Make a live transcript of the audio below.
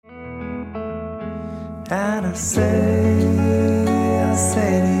And I say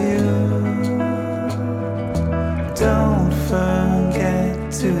to you, don't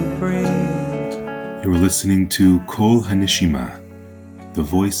forget to breathe. You're listening to Kol Hanishima, the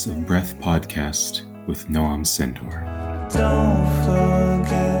Voice of Breath podcast with Noam Centaur. Don't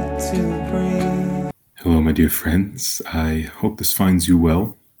forget to breathe. Hello, my dear friends. I hope this finds you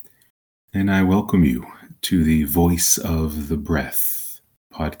well, and I welcome you to the Voice of the Breath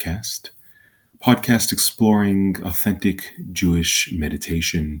podcast exploring authentic Jewish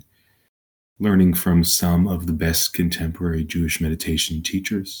meditation, learning from some of the best contemporary Jewish meditation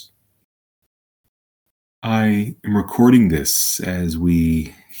teachers. I am recording this as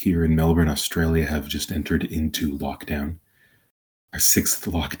we here in Melbourne, Australia, have just entered into lockdown, our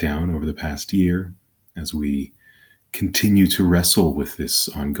 6th lockdown over the past year, as we continue to wrestle with this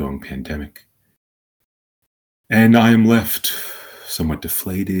ongoing pandemic. And I am left somewhat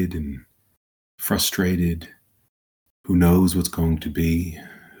deflated and frustrated. Who knows what's going to be?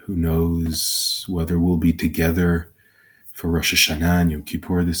 Who knows whether we'll be together for Rosh Hashanah and Yom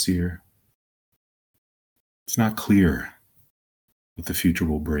Kippur this year? It's not clear what the future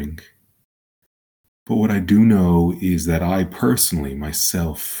will bring. But what I do know is that I personally,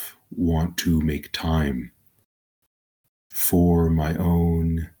 myself, want to make time for my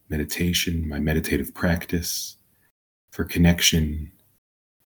own meditation, my meditative practice, for connection,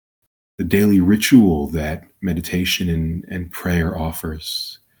 the daily ritual that meditation and prayer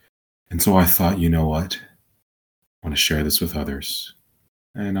offers. And so I thought, you know what? I want to share this with others.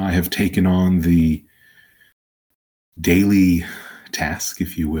 And I have taken on the daily task,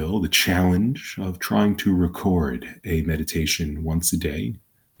 if you will, the challenge of trying to record a meditation once a day,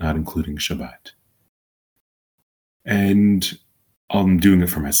 not including Shabbat. And I'm doing it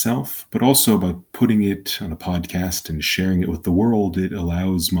for myself, but also by putting it on a podcast and sharing it with the world, it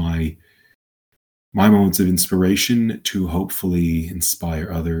allows my moments of inspiration to hopefully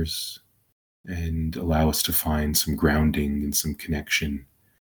inspire others and allow us to find some grounding and some connection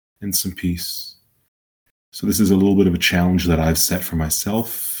and some peace. So this is a little bit of a challenge that I've set for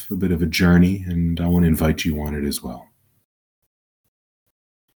myself, a bit of a journey, and I want to invite you on it as well.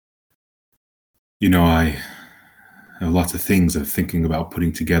 You know, I have lots of things I'm thinking about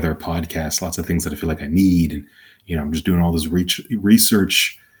putting together a podcast, lots of things that I feel like I need, and I'm just doing all this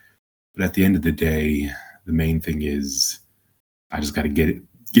research. But at the end of the day, the main thing is I just got to get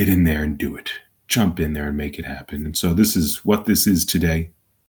in there and do it. Jump in there and make it happen. And so this is what this is today.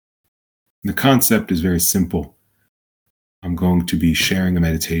 The concept is very simple. I'm going to be sharing a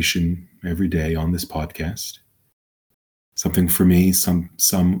meditation every day on this podcast. Something for me, some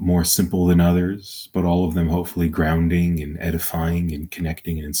more simple than others, but all of them hopefully grounding and edifying and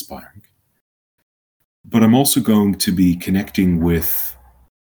connecting and inspiring. But I'm also going to be connecting with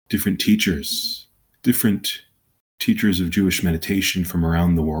different teachers of Jewish meditation from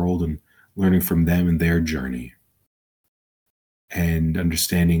around the world and learning from them and their journey and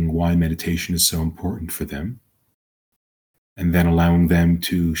understanding why meditation is so important for them, and then allowing them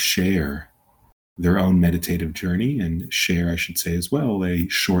to share their own meditative journey and share, I should say as well, a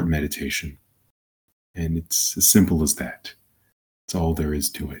short meditation. And it's as simple as that. That's all there is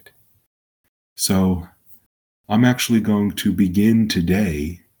to it. So I'm actually going to begin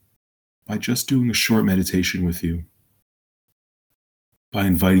today by just doing a short meditation with you, by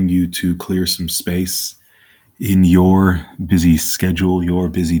inviting you to clear some space in your busy schedule, your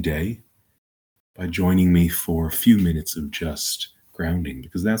busy day, by joining me for a few minutes of just grounding,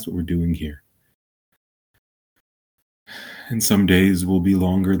 because that's what we're doing here. And some days will be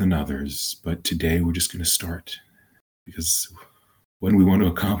longer than others, but today we're just going to start, because when we want to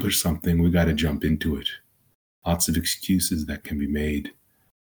accomplish something, we got to jump into it. Lots of excuses that can be made,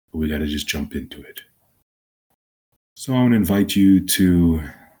 but we got to just jump into it. So I want to invite you to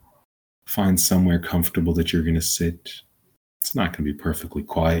find somewhere comfortable that you're going to sit. It's not going to be perfectly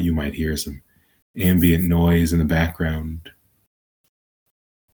quiet. You might hear some ambient noise in the background.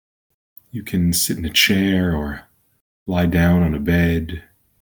 You can sit in a chair or lie down on a bed.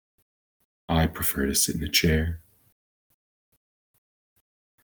 I prefer to sit in a chair.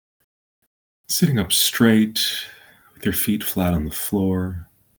 Sitting up straight with your feet flat on the floor,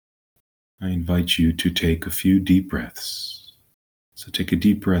 I invite you to take a few deep breaths. So take a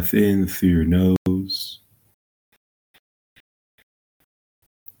deep breath in through your nose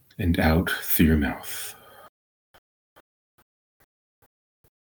and out through your mouth.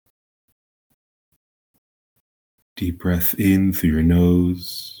 Deep breath in through your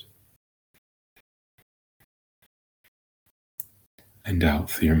nose and out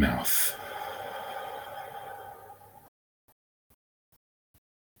through your mouth.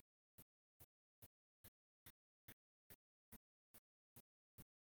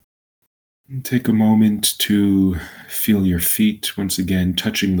 Take a moment to feel your feet once again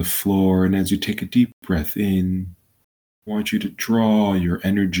touching the floor. And as you take a deep breath in, I want you to draw your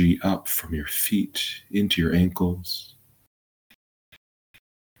energy up from your feet into your ankles.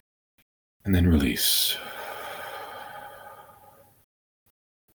 And then release.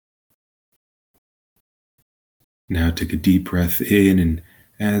 Now take a deep breath in, and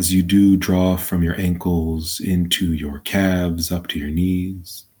as you do, draw from your ankles into your calves, up to your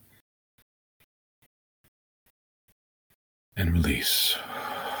knees. And release.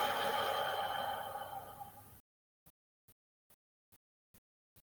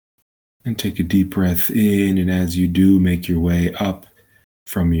 And take a deep breath in, and as you do, make your way up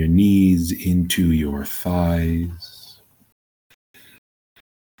from your knees into your thighs.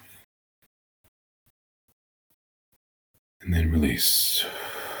 And then release.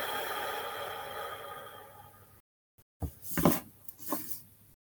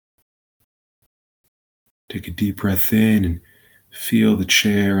 Take a deep breath in and feel the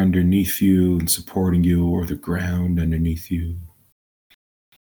chair underneath you and supporting you, or the ground underneath you.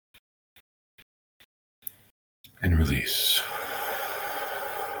 And release.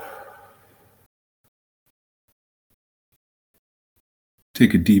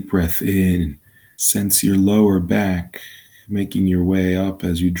 Take a deep breath in and sense your lower back making your way up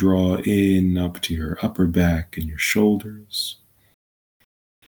as you draw in up to your upper back and your shoulders.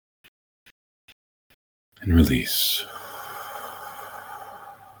 And release.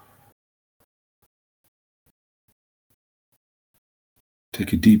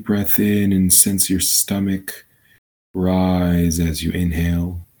 Take a deep breath in and sense your stomach rise as you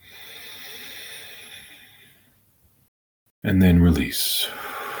inhale. And then release.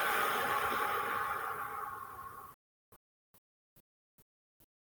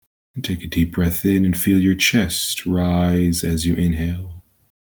 And take a deep breath in and feel your chest rise as you inhale.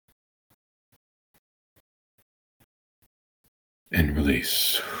 And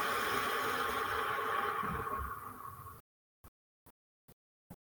release.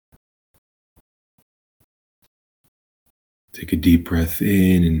 Take a deep breath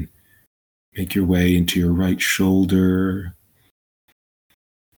in and make your way into your right shoulder,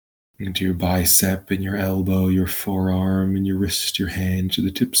 into your bicep and your elbow, your forearm and your wrist, your hand, to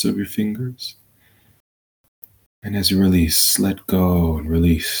the tips of your fingers. And as you release, let go and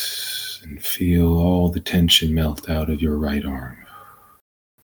release and feel all the tension melt out of your right arm.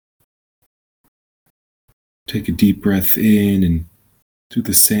 Take a deep breath in and do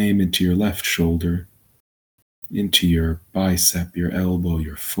the same into your left shoulder, into your bicep, your elbow,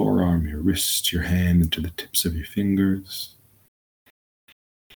 your forearm, your wrist, your hand, and to the tips of your fingers.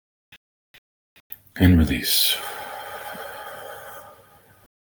 And release.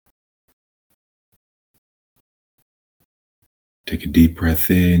 Take a deep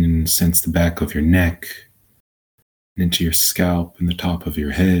breath in and sense the back of your neck, and into your scalp and the top of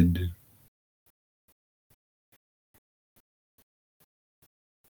your head.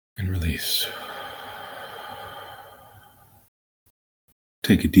 And release.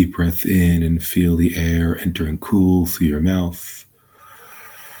 Take a deep breath in and feel the air entering cool through your mouth.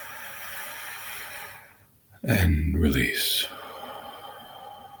 And release.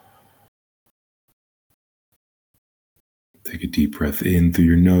 Take a deep breath in through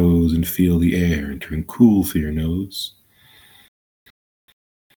your nose and feel the air entering cool through your nose.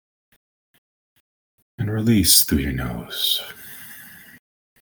 And release through your nose.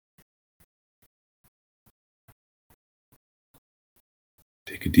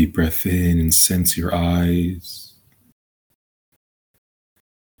 Take a deep breath in and sense your eyes.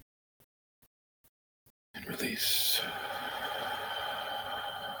 And release.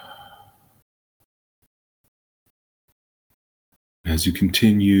 As you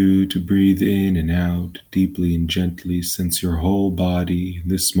continue to breathe in and out deeply and gently, sense your whole body in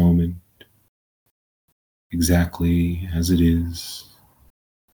this moment, exactly as it is.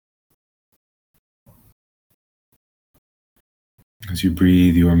 As you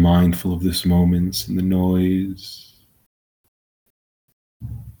breathe, you are mindful of this moment and the noise.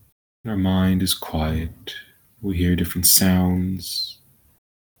 Our mind is quiet. We hear different sounds,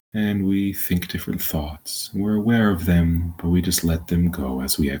 and we think different thoughts. We're aware of them, but we just let them go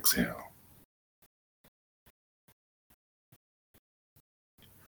as we exhale.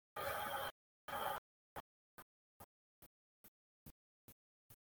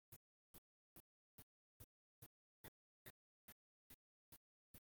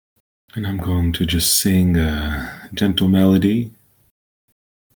 And I'm going to just sing a gentle melody.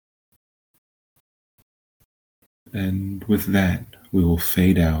 And with that, we will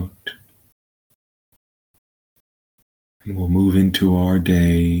fade out. And we'll move into our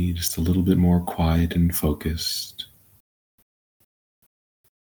day just a little bit more quiet and focused.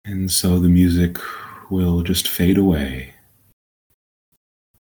 And so the music will just fade away.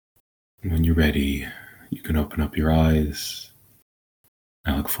 And when you're ready, you can open up your eyes.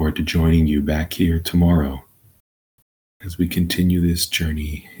 I look forward to joining you back here tomorrow as we continue this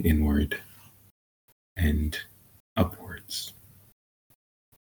journey inward and upwards.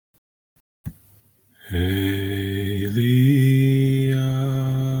 Eliata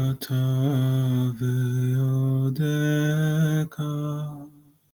veodeka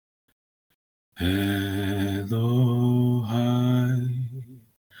Elohai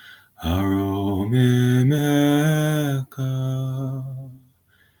aromemeka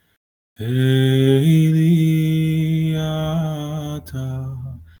Eliata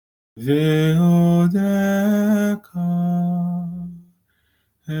veodeka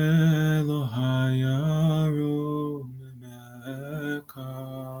Elohai aromemeka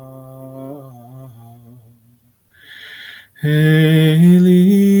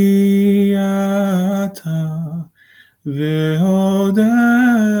Eliata veodeka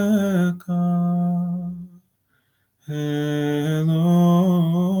Elohai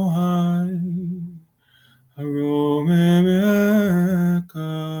aromemeka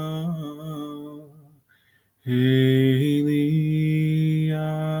Eliata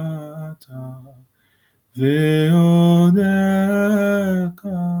veodeka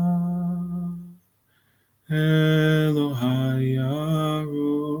Elohai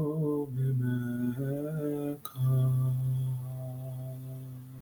aromemeka.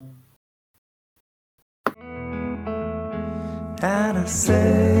 And I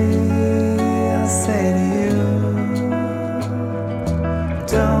say to you,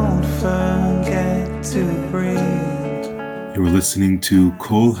 don't forget to breathe. You are listening to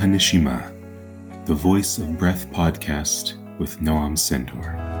Kol Hanishima, the Voice of Breath podcast with Noam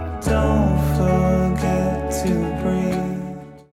Sendor. Don't forget